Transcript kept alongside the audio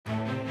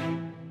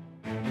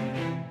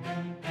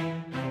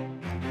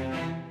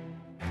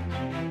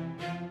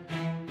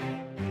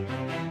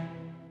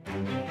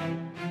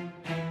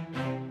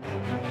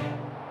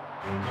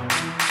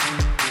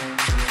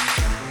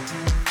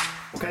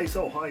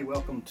So hi,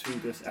 welcome to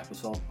this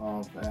episode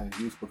of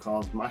Use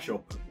Because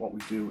Mashup. What we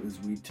do is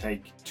we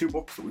take two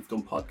books that we've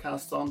done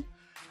podcasts on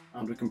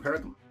and we compare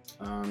them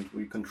and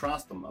we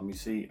contrast them and we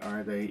see,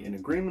 are they in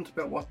agreement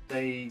about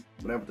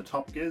whatever the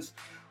topic is,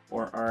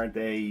 or are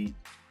they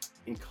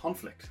in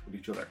conflict with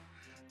each other?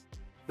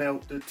 Now,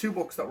 the two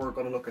books that we're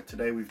going to look at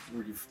today,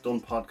 we've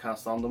done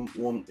podcasts on them.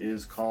 One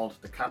is called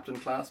The Captain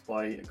Class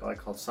by a guy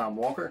called Sam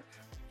Walker,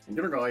 and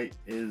the other guy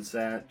is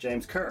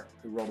James Kerr,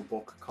 who wrote a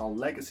book called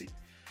Legacy.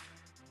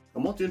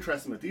 And what's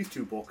interesting about these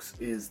two books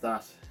is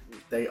that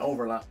they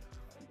overlap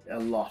a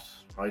lot,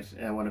 right,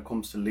 when it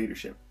comes to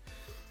leadership.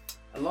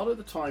 A lot of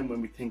the time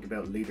when we think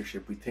about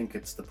leadership, we think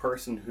it's the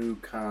person who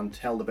can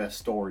tell the best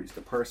stories, the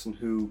person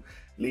who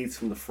leads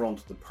from the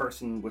front, the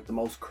person with the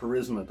most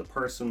charisma, the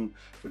person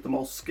with the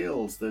most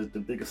skills,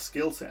 the biggest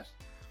skill set.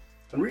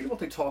 And really what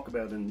they talk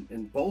about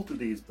in both of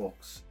these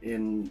books,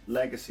 in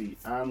Legacy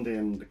and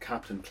in The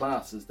Captain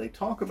Class, is they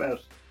talk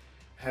about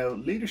how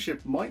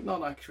leadership might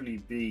not actually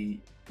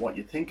be what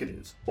you think it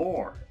is,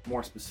 or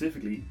more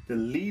specifically, the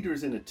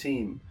leaders in a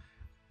team,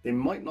 they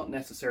might not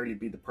necessarily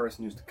be the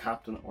person who's the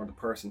captain or the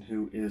person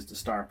who is the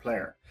star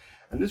player.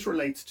 And this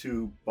relates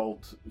to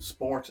both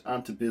sport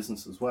and to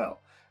business as well,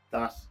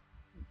 that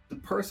the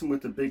person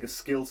with the biggest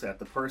skill set,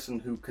 the person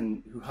who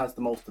has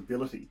the most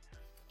ability,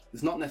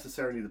 is not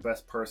necessarily the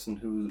best person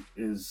who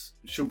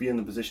should be in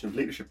the position of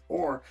leadership,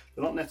 or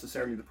they're not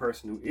necessarily the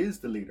person who is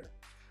the leader.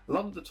 A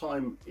lot of the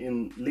time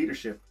in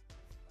leadership,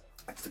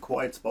 it's the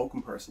quiet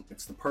spoken person.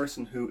 It's the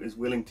person who is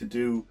willing to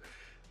do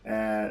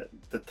the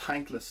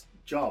thankless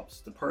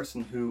jobs, the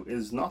person who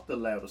is not the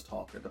loudest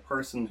talker, the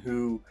person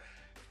who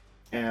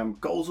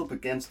goes up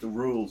against the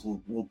rules,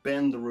 will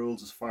bend the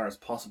rules as far as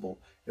possible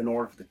in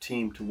order for the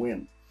team to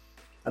win.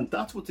 And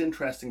that's what's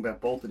interesting about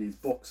both of these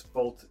books,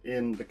 both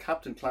in The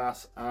Captain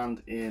Class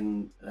and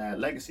in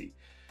Legacy.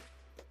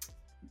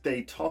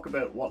 They talk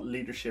about what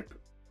leadership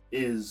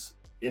is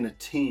in a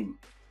team,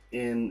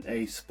 in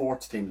a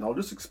sports team. I'll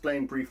just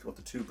explain briefly what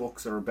the two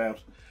books are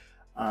about,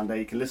 and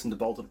you can listen to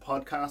both of the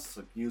podcasts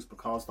at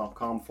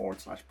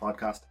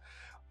usebecause.com/podcast,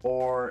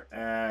 or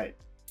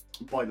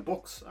buy the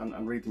books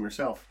and read them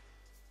yourself.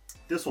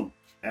 This one,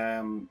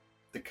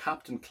 The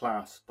Captain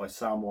Class by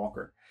Sam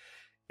Walker.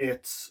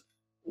 It's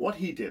what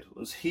he did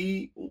was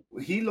the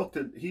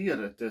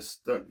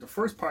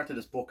first part of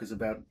this book is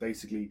about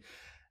basically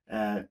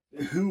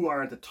who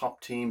are the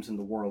top teams in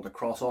the world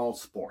across all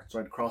sports,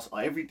 right? Across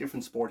every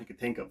different sport you could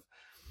think of.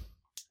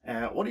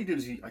 What he did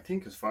is, I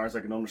think, as far as I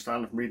can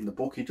understand from reading the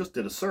book, he just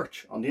did a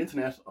search on the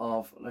internet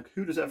of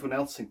who does everyone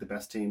else think the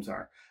best teams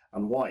are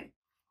and why,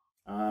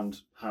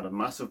 and had a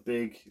massive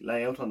big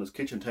layout on his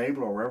kitchen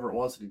table or wherever it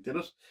was that he did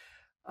it,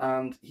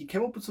 and he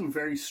came up with some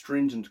very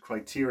stringent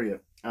criteria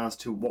as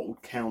to what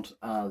would count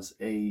as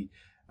a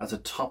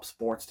top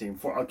sports team.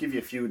 I'll give you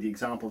a few of the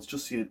examples,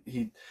 just so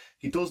he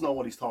does know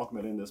what he's talking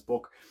about in this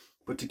book.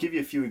 But to give you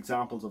a few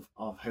examples of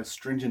how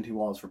stringent he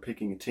was for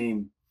picking a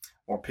team,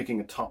 or picking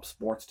a top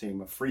sports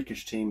team, a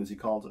freakish team as he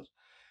calls it,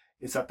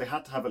 is that they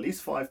had to have at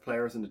least 5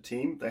 players in the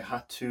team. They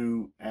had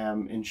to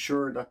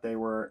ensure that they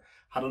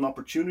had an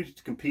opportunity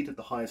to compete at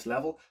the highest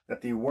level,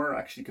 that they were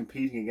actually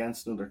competing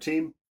against another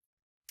team,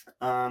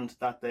 and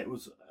that it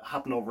was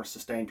happening over a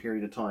sustained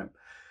period of time.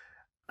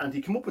 And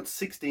he came up with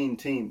 16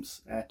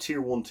 teams,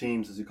 tier 1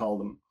 teams as he called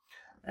them,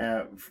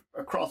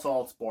 across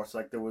all sports.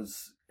 Like there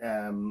was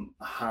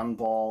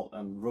handball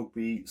and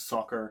rugby,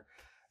 soccer,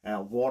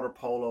 water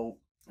polo,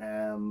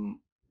 I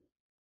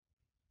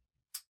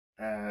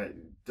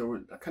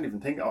can't even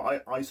think,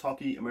 ice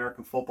hockey,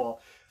 American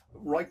football.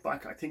 Right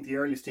back, I think the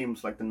earliest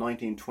teams like the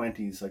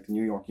 1920s, like the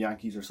New York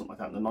Yankees or something like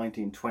that in the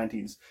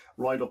 1920s,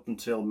 right up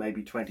until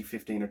maybe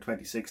 2015 or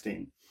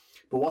 2016.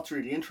 But what's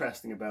really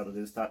interesting about it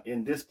is that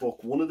in this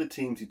book, one of the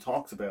teams he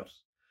talks about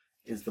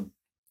is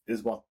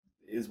what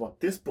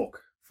this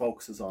book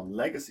focuses on,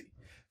 Legacy.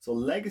 So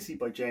Legacy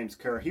by James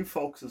Kerr, he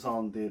focuses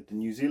on the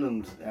New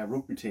Zealand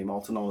rugby team,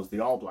 also known as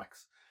the All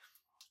Blacks.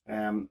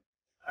 And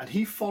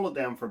he followed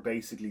them for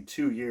basically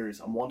 2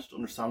 years and wanted to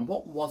understand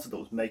what was it that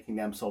was making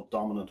them so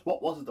dominant,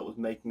 what was it that was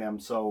making them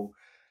so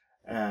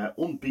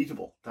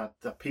unbeatable,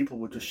 that people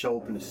would just show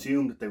up and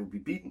assume that they would be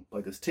beaten by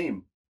this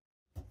team.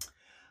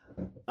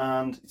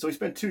 And so he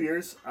spent 2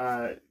 years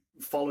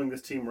following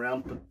this team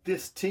around, but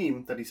this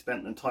team that he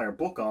spent an entire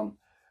book on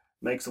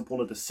makes up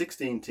one of the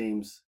 16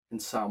 teams in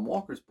Sam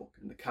Walker's book,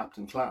 in The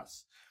Captain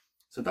Class.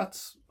 So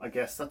that's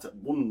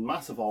one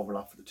massive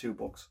overlap for the two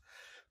books.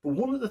 But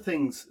one of the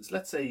things is,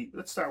 let's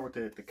start with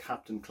the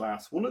Captain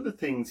Class. One of the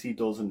things he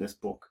does in this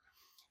book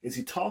is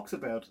he talks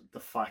about the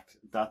fact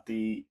that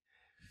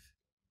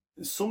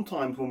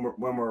sometimes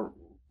when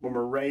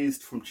we're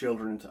raised from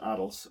children into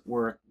adults,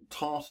 we're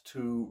taught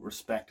to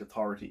respect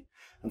authority,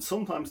 and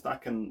sometimes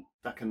that can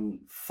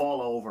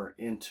fall over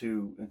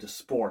into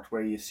sport,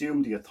 where you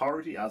assume the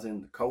authority, as in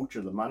the coach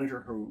or the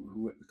manager,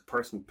 who the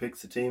person who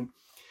picks the team,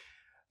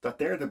 that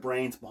they're the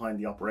brains behind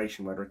the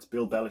operation, whether it's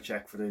Bill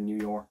Belichick for the the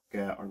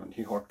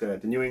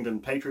New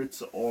England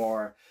Patriots,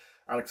 or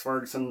Alex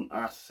Ferguson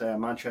at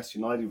Manchester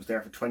United, who was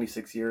there for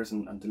 26 years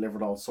and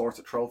delivered all sorts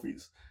of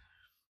trophies.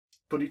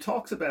 But he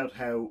talks about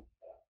how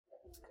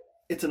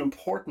it's an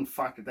important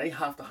factor. They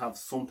have to have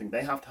something.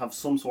 They have to have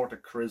some sort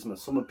of charisma,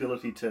 some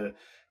ability to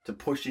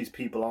push these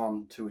people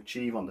on to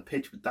achieve on the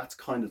pitch. But that's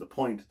kind of the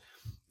point.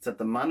 It's that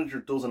the manager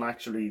doesn't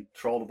actually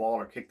throw the ball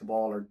or kick the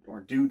ball or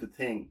do the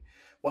thing.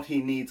 What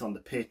he needs on the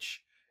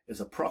pitch is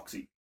a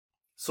proxy,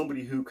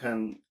 somebody who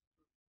can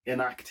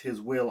enact his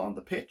will on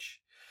the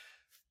pitch.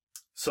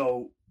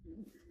 So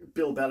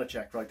Bill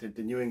Belichick, right,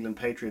 the New England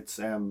Patriots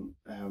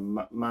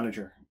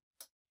manager,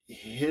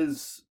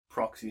 his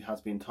proxy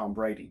has been Tom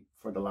Brady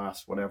for the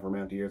last whatever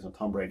amount of years, and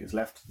Tom Brady has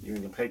left New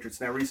England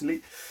Patriots now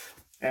recently.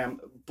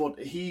 But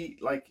he,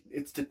 like,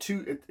 it's the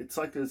two. It's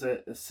like there's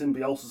a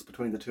symbiosis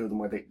between the two of them,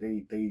 where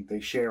they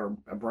share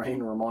a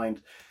brain or a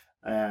mind.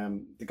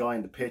 The guy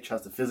in the pitch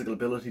has the physical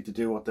ability to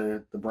do what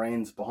the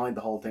brains behind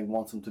the whole thing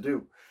wants him to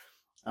do,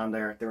 and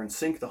they're in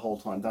sync the whole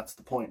time. That's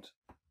the point.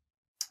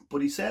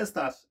 But he says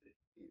that,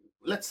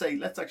 let's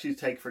actually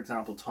take, for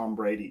example, Tom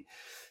Brady.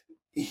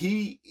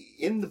 He,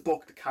 in the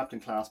book The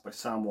Captain Class by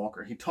Sam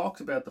Walker, he talks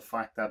about the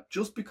fact that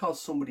just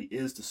because somebody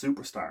is the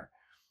superstar,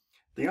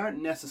 they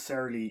aren't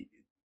necessarily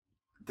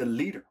the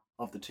leader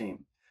of the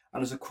team.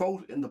 And there's a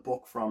quote in the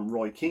book from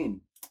Roy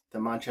Keane, the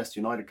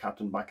Manchester United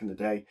captain back in the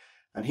day,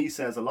 and he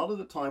says a lot of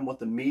the time what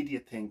the media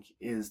think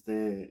is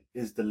the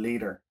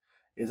leader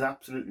is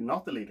absolutely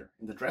not the leader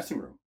in the dressing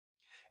room.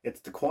 It's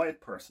the quiet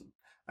person.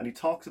 And he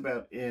talks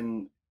about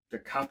in The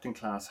Captain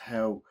Class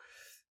how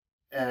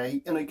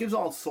and it gives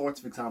all sorts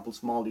of examples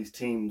from all these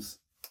teams.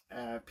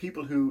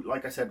 People who,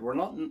 like I said, were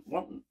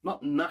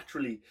not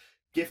naturally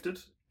gifted,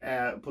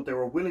 but they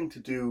were willing to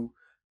do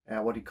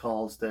what he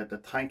calls the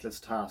thankless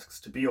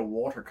tasks, to be a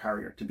water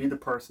carrier, to be the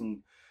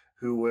person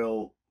who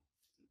will.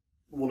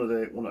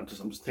 I'm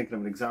just thinking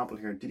of an example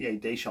here. Didier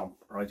Deschamps,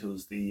 right, who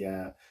was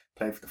the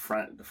played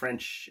for the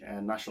French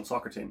national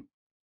soccer team,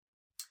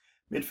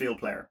 midfield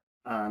player,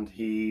 and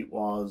he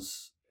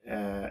was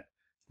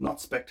not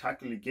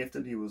spectacularly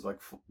gifted. He was like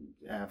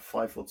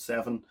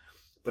 5'7",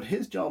 but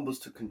his job was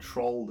to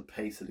control the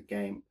pace of the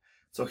game.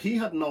 So he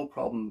had no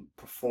problem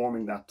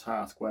performing that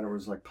task, whether it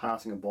was like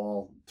passing a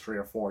ball 3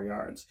 or 4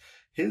 yards.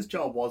 His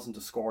job wasn't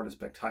to score the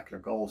spectacular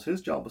goals.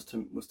 His job was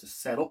to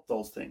set up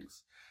those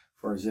things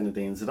for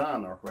Zinedine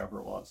Zidane or whoever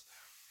it was,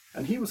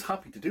 and he was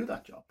happy to do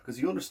that job because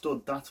he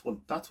understood that's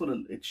what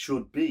it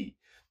should be.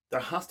 There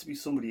has to be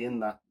somebody in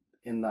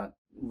that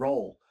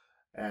role.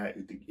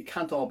 It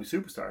can't all be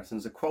superstars. And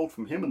there's a quote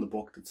from him in the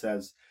book that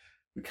says,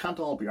 "We can't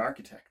all be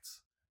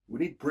architects. We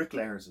need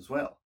bricklayers as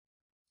well."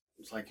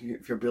 It's like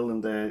if you're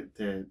building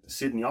the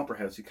Sydney Opera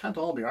House, you can't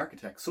all be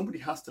architects. Somebody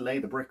has to lay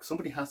the bricks.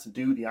 Somebody has to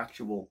do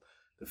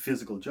the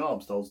physical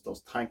jobs,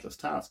 those thankless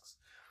tasks.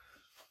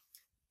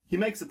 He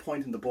makes a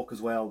point in the book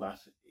as well that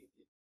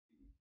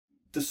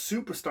the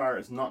superstar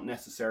is not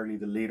necessarily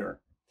the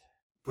leader,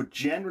 but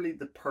generally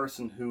the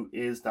person who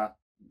is that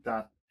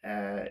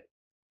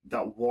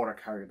water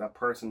carrier, that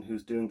person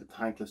who's doing the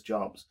thankless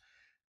jobs,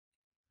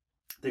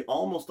 they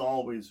almost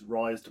always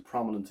rise to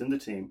prominence in the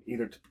team,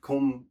 either to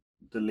become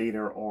the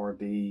leader or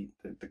the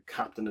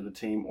captain of the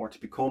team, or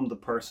to become the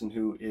person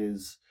who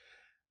is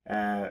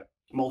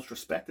most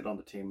respected on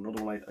the team.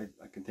 Another one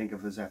I can think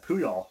of is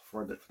Puyol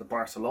for the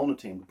Barcelona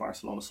team. The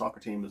Barcelona soccer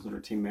team is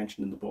another team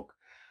mentioned in the book.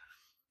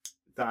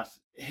 That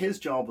his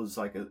job was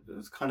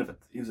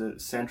he was a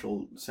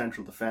central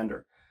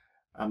defender.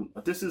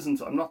 This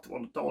isn't. I don't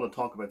want to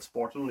talk about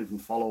sport. I don't even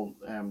follow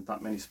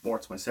that many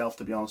sports myself,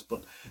 to be honest.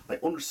 But I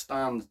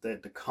understand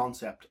the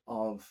concept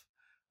of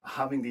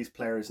having these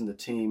players in the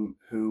team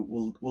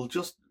who will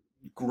just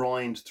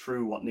grind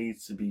through what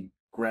needs to be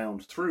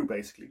ground through,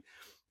 basically.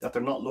 That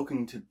they're not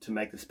looking to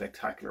make the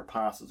spectacular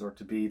passes or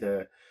to be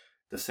the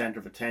center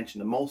of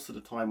attention. And most of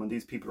the time when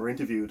these people are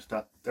interviewed,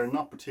 that they're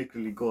not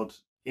particularly good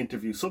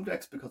interview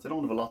subjects because they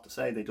don't have a lot to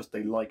say.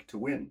 They like to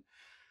win.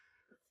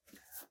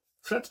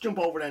 So let's jump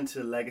over then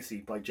to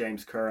Legacy by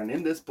James Kerr. And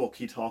in this book,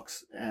 he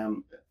talks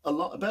a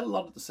lot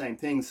of the same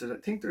things. So I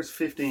think there's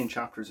 15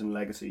 chapters in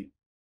Legacy.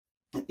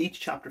 Each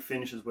chapter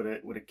finishes with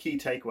a key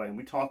takeaway, and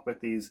we talk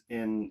about these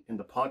in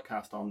the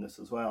podcast on this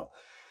as well.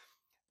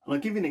 And I'll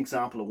give you an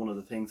example of one of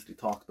the things that he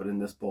talks about in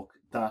this book.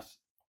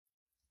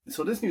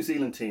 So this New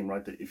Zealand team,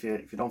 right, that if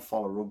you don't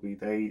follow rugby,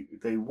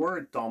 they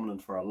were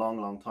dominant for a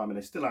long time, and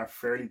they still are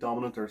fairly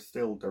dominant. They're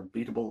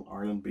beatable.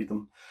 Ireland beat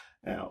them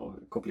a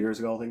couple of years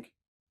ago, I think.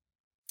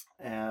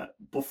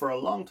 But for a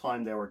long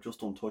time, they were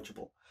just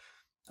untouchable.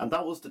 And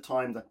that was the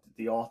time that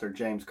the author,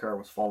 James Kerr,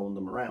 was following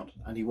them around.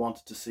 And he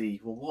wanted to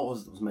see, well, what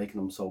was it that was making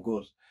them so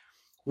good?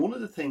 One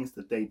of the things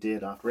that they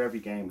did after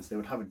every game is they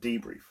would have a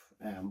debrief,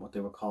 what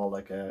they would call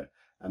like a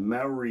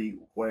Maori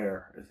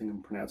wear, I think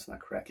I'm pronouncing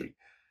that correctly.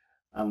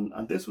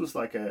 And this was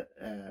like a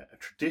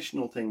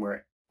traditional thing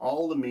where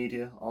all the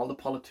media, all the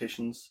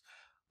politicians,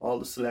 all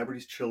the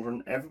celebrities'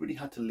 children, everybody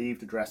had to leave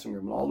the dressing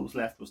room. And all that was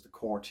left was the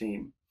core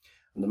team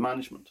and the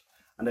management.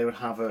 And they would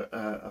have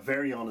a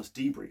very honest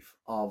debrief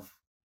of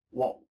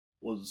what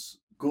was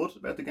good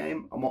about the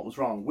game and what was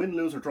wrong. Win,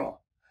 lose or draw.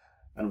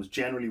 And it was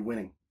generally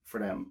winning for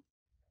them.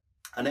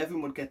 And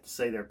everyone would get to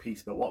say their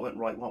piece about what went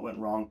right, what went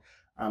wrong.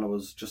 and it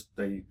was just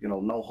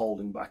no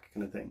holding back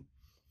kind of thing.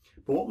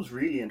 But what was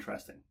really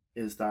interesting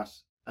is that,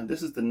 and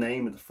this is the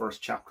name of the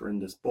first chapter in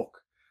this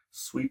book,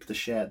 Sweep the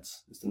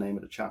Sheds is the name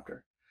of the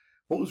chapter.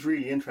 What was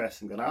really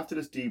interesting, that after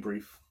this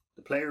debrief,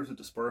 the players would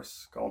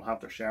disperse, go and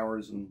have their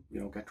showers and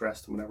get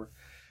dressed and whatever.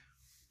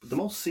 But the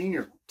most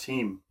senior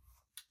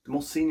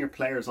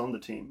players on the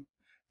team,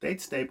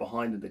 they'd stay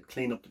behind and they'd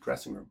clean up the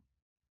dressing room.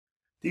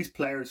 These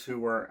players who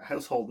were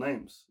household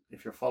names,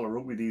 if you follow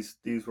rugby,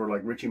 these were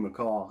like Richie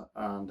McCaw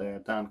and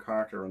Dan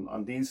Carter,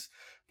 and these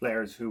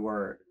players who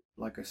were,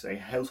 like I say,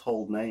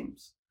 household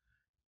names,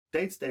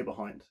 they'd stay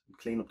behind and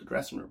clean up the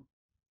dressing room.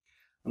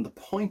 And the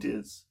point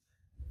is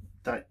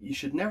that you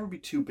should never be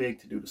too big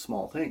to do the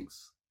small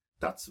things.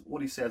 That's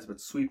what he says about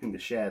sweeping the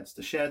sheds.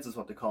 The sheds is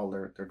what they call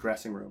their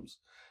dressing rooms,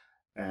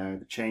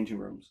 the changing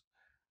rooms.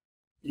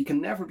 You can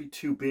never be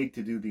too big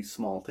to do these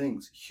small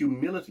things.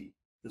 Humility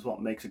is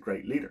what makes a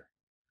great leader.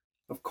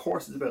 Of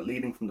course, it's about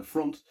leading from the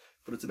front,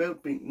 but it's about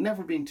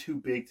never being too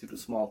big to do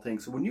small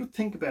things. So when you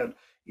think about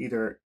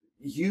either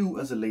you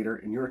as a leader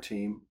in your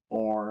team,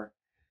 or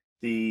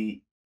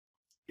if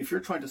you're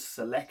trying to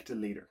select a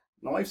leader.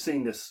 Now, I've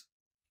seen this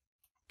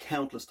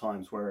countless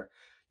times where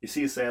you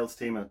see a sales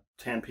team of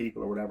 10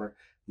 people or whatever,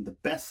 and the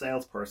best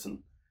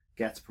salesperson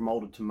gets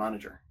promoted to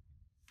manager.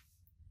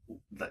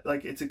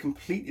 Like, it's a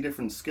completely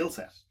different skill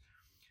set.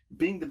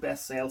 Being the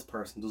best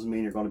salesperson doesn't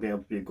mean you're going to be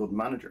able to be a good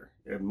manager.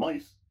 It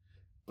might,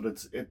 but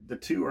the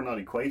two are not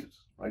equated,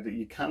 right?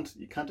 You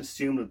can't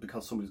assume that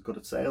because somebody's good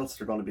at sales,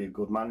 they're going to be a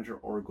good manager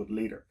or a good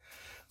leader.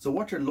 So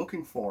what you're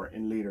looking for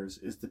in leaders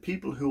is the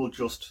people who will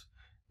just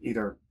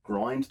either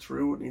grind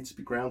through what needs to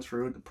be ground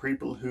through, the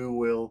people who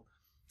will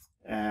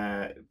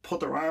put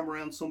their arm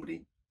around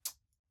somebody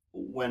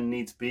when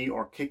needs be,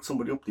 or kick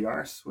somebody up the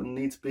arse when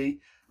needs be.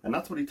 And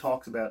that's what he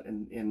talks about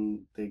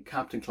in the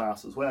captain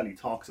class as well. He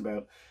talks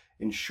about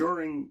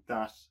ensuring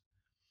that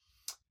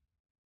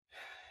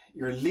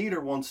your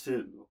leader wants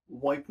to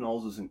wipe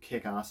noses and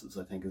kick asses,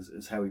 I think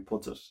is how he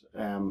puts it.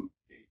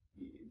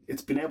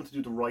 It's been able to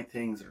do the right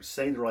things or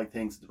say the right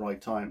things at the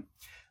right time.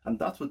 And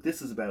that's what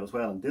this is about as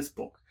well in this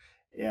book.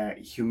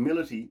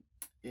 Humility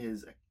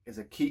is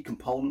a key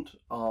component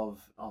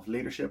of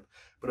leadership,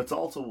 but it's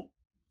also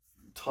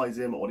ties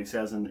in with what he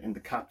says in the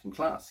captain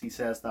class. He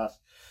says that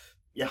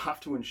you have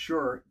to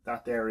ensure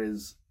that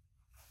there's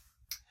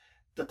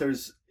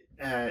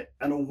an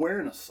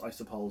awareness, I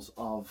suppose,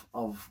 of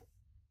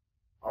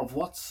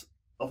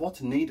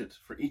what's needed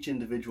for each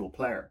individual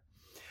player.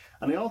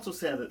 And he also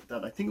said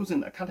that I think it was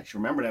I can't actually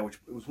remember now, which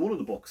it was one of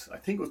the books, I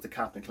think it was the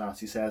captain class.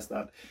 He says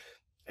that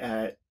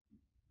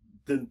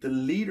the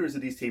leaders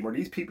of these teams, or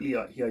these people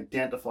he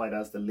identified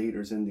as the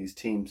leaders in these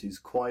teams, these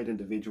quiet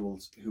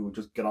individuals who would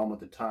just get on with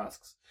the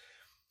tasks,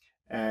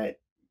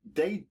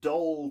 they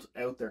doled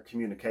out their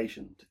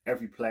communication to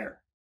every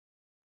player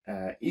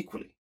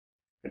equally.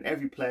 And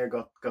every player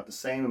got the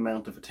same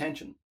amount of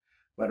attention,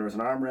 whether it was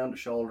an arm around the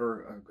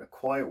shoulder, a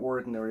quiet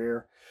word in their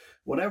ear,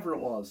 whatever it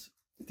was.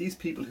 These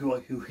people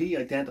who he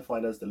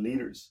identified as the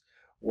leaders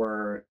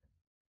were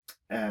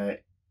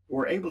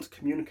able to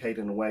communicate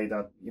in a way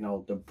that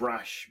the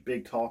brash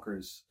big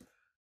talkers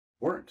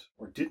weren't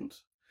or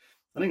didn't.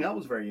 I think that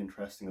was very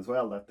interesting as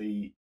well, that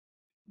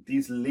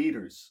these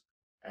leaders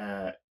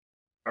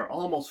are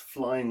almost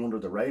flying under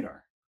the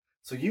radar.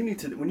 So you need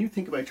to, when you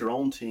think about your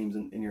own teams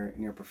in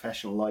your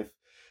professional life,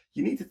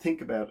 you need to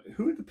think about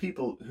who are the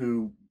people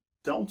who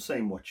don't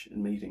say much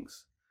in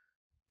meetings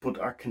but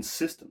are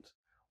consistent,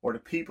 or the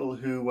people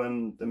who,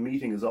 when the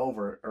meeting is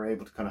over, are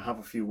able to kind of have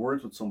a few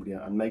words with somebody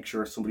and make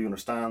sure somebody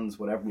understands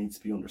whatever needs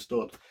to be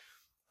understood.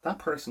 That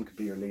person could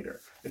be your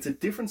leader. It's a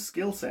different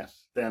skill set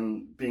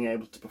than being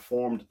able to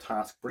perform the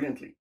task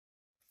brilliantly.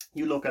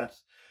 You look at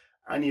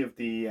any of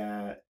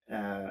the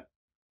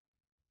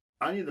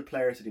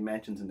players that he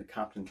mentions in the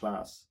captain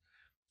class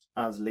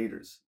as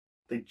leaders.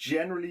 They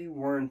generally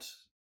weren't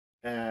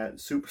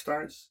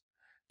superstars.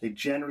 They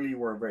generally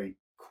were very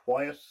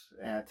quiet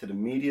to the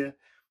media.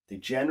 They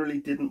generally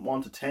didn't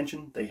want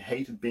attention. They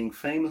hated being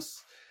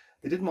famous.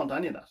 They didn't want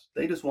any of that.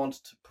 They just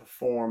wanted to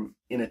perform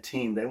in a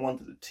team. They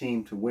wanted the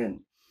team to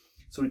win.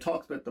 So he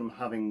talks about them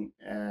having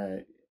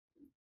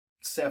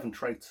 7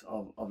 traits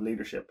of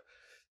leadership.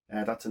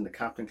 That's in the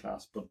captain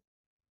class. But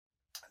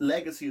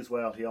legacy as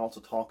well, he also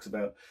talks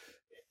about,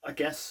 I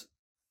guess,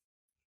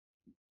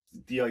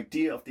 the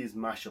idea of these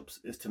mashups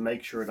is to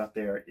make sure that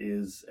there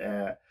is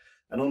an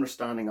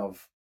understanding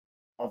of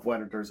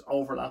whether there's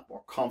overlap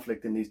or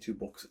conflict in these two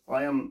books.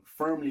 I am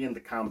firmly in the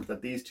camp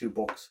that these two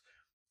books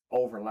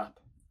overlap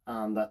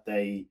and that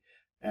they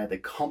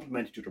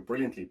complement each other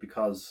brilliantly,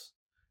 because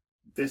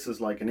this is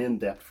like an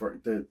in-depth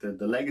for the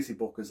legacy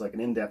book is like an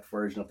in-depth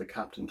version of the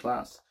captain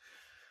class.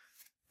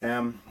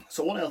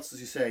 So what else does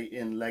he say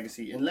in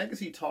legacy? In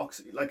legacy he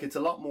talks, like, it's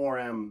a lot more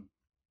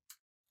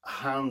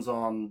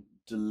hands-on,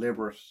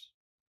 deliberate,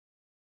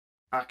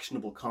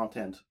 actionable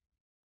content.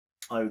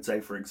 I would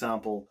say, for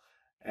example,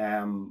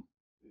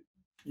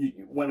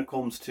 when it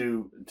comes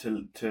to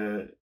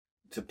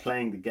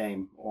playing the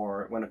game,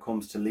 or when it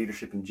comes to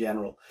leadership in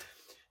general,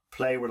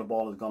 play where the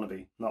ball is going to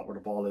be, not where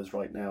the ball is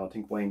right now. I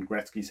think Wayne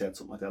Gretzky said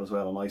something like that as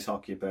well in ice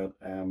hockey about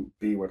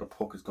be where the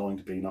puck is going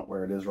to be, not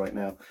where it is right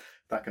now,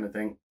 that kind of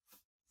thing.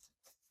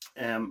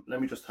 Let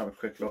me just have a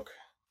quick look.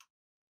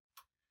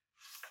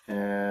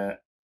 I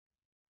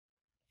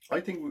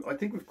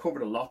think we've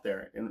covered a lot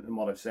there in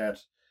what I've said.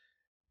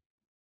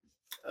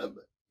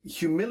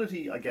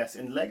 Humility, I guess,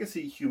 in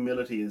legacy,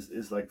 humility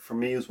is like, for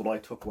me, is what I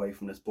took away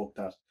from this book,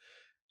 that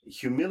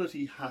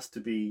humility has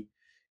to be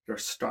your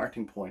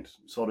starting point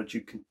so that you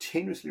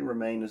continuously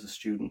remain as a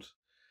student,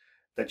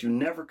 that you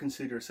never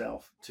consider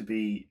yourself to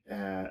be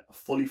a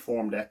fully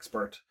formed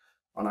expert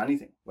on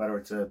anything, whether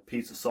it's a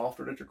piece of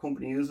software that your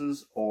company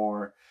uses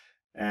or,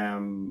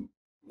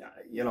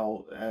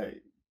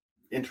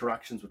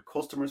 interactions with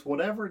customers,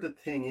 whatever the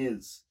thing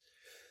is.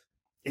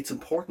 It's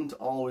important to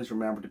always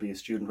remember to be a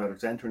student, whether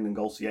it's entering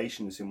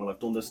negotiation, you say, well, I've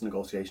done this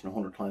negotiation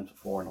 100 times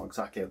before, I know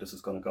exactly how this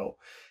is going to go.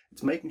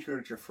 It's making sure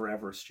that you're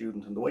forever a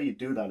student, and the way you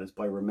do that is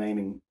by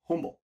remaining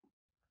humble.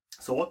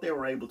 So what they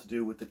were able to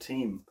do with the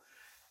team,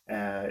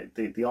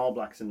 the All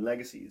Blacks in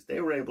Legacies,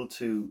 they were able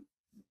to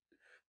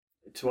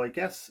I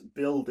guess,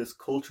 build this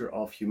culture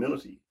of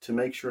humility to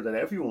make sure that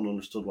everyone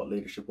understood what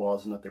leadership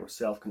was and that they were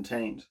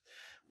self-contained.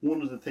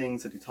 One of the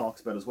things that he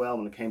talks about as well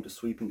when it came to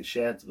sweeping the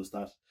sheds was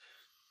that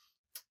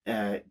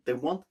they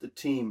wanted the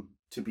team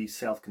to be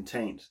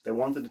self-contained. They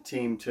wanted the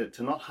team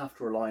to not have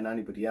to rely on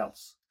anybody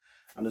else.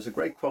 And there's a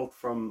great quote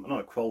from, not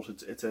a quote,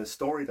 it's a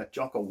story that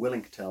Jocko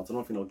Willink tells. I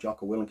don't know if you know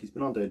Jocko Willink. He's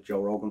been on the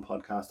Joe Rogan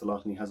podcast a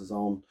lot, and he has his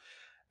own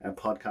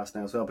podcast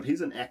now as well. But he's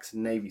an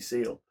ex-Navy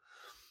SEAL.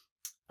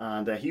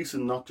 And he used to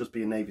not just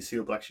be a Navy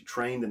SEAL, but actually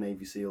train the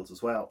Navy SEALs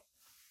as well.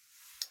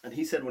 And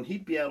he said when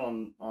he'd be out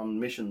on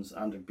missions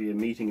and there'd be a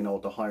meeting,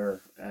 with the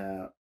higher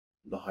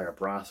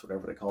brass,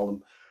 whatever they call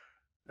them,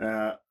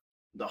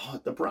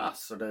 the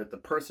brass, or the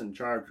person in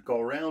charge, would go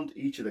around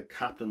each of the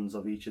captains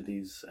of each of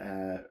these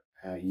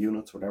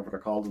units, whatever they're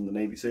called in the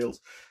Navy SEALs,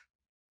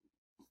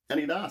 and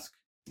he'd ask,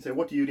 he'd say,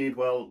 what do you need?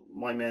 Well,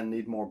 my men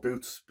need more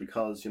boots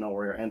because,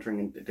 we're entering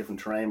in a different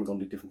terrain, we're going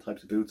to do different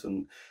types of boots,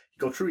 and you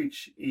go through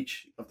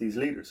each of these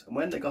leaders. And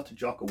when they got to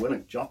Jocko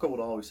Willink, Jocko would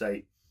always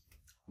say,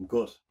 I'm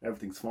good,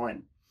 everything's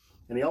fine.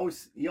 And he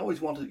always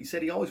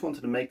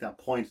wanted to make that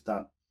point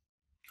that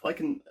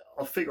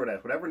I'll figure it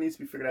out. Whatever needs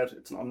to be figured out,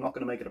 I'm not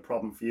going to make it a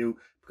problem for you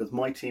because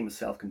my team is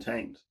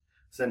self-contained.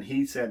 So then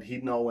he said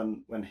he'd know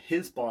when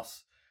his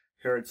boss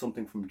heard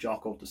something from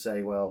Jocko to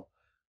say, well,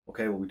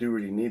 okay, well, we do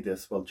really need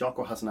this. Well,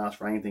 Jocko hasn't asked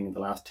for anything in the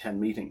last 10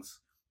 meetings.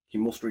 He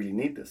must really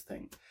need this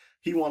thing.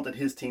 He wanted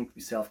his team to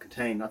be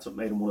self-contained. That's what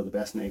made him one of the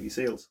best Navy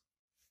SEALs.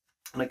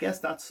 And I guess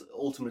that's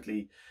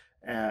ultimately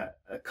a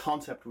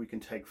concept we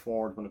can take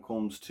forward when it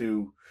comes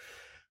to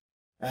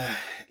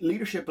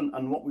leadership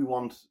and what we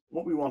want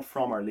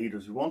from our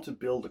leaders. We want to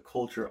build a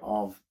culture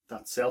of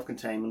that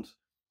self-containment,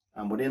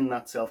 and within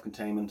that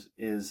self-containment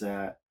is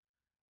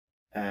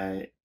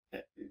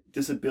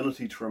this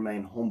ability to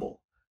remain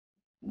humble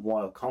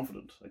while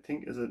confident. I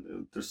think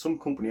there's some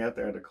company out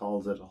there that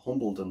calls it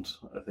Humbledent.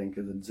 I think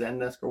is it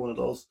Zendesk or one of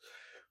those.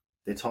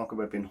 They talk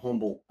about being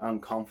humble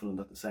and confident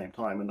at the same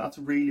time, and that's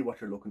really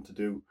what you're looking to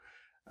do.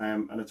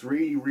 And it's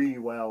really, really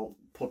well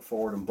put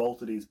forward in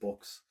both of these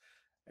books.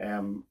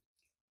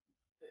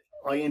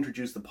 I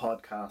introduced the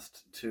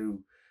podcast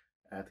to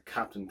the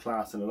captain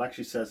class, and it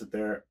actually says it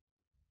there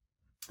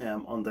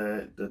on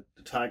the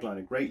tagline,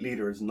 a great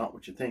leader is not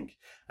what you think.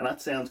 And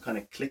that sounds kind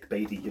of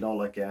clickbaity,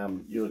 like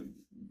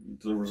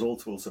the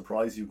results will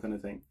surprise you kind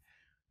of thing.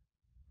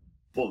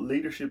 But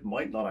leadership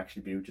might not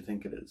actually be what you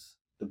think it is.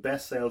 The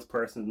best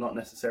salesperson does not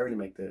necessarily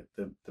make the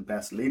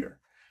best leader.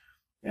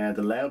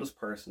 The loudest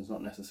person is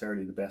not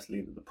necessarily the best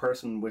leader. The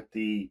person with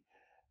the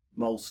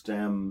most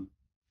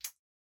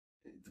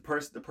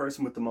the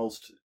person with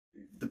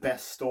the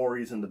best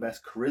stories and the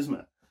best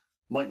charisma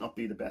might not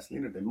be the best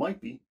leader. They might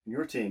be in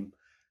your team,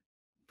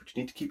 but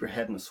you need to keep your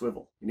head in a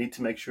swivel. You need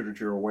to make sure that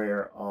you're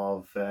aware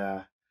of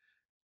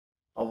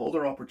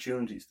other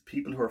opportunities, the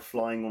people who are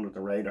flying under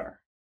the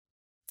radar.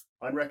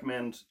 I'd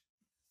recommend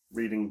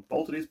reading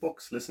both of these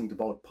books, listening to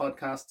both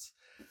podcasts,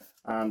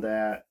 and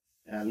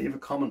leave a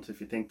comment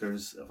if you think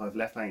if I've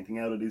left anything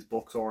out of these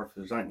books, or if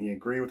there's anything you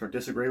agree with or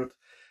disagree with.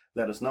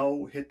 Let us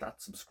know. Hit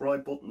that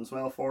subscribe button as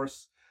well for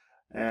us.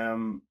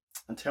 And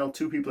tell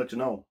 2 people that you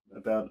know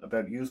about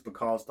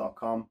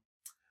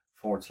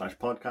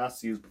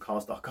usebecause.com/podcasts,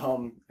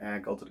 usebecause.com.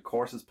 Go to the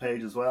courses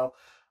page as well.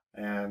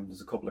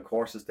 There's a couple of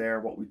courses there.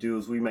 What we do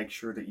is we make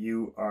sure that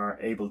you are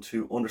able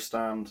to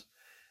understand,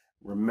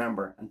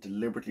 remember, and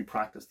deliberately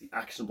practice the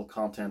actionable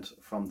content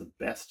from the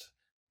best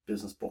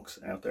business books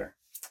out there.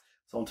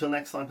 So until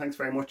next time, thanks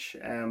very much.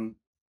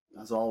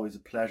 As always, a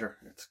pleasure.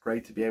 It's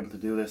great to be able to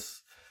do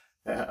this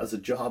as a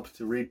job,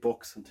 to read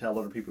books and tell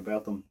other people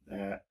about them.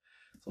 So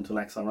until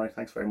next time, right,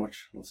 thanks very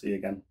much. We'll see you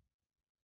again.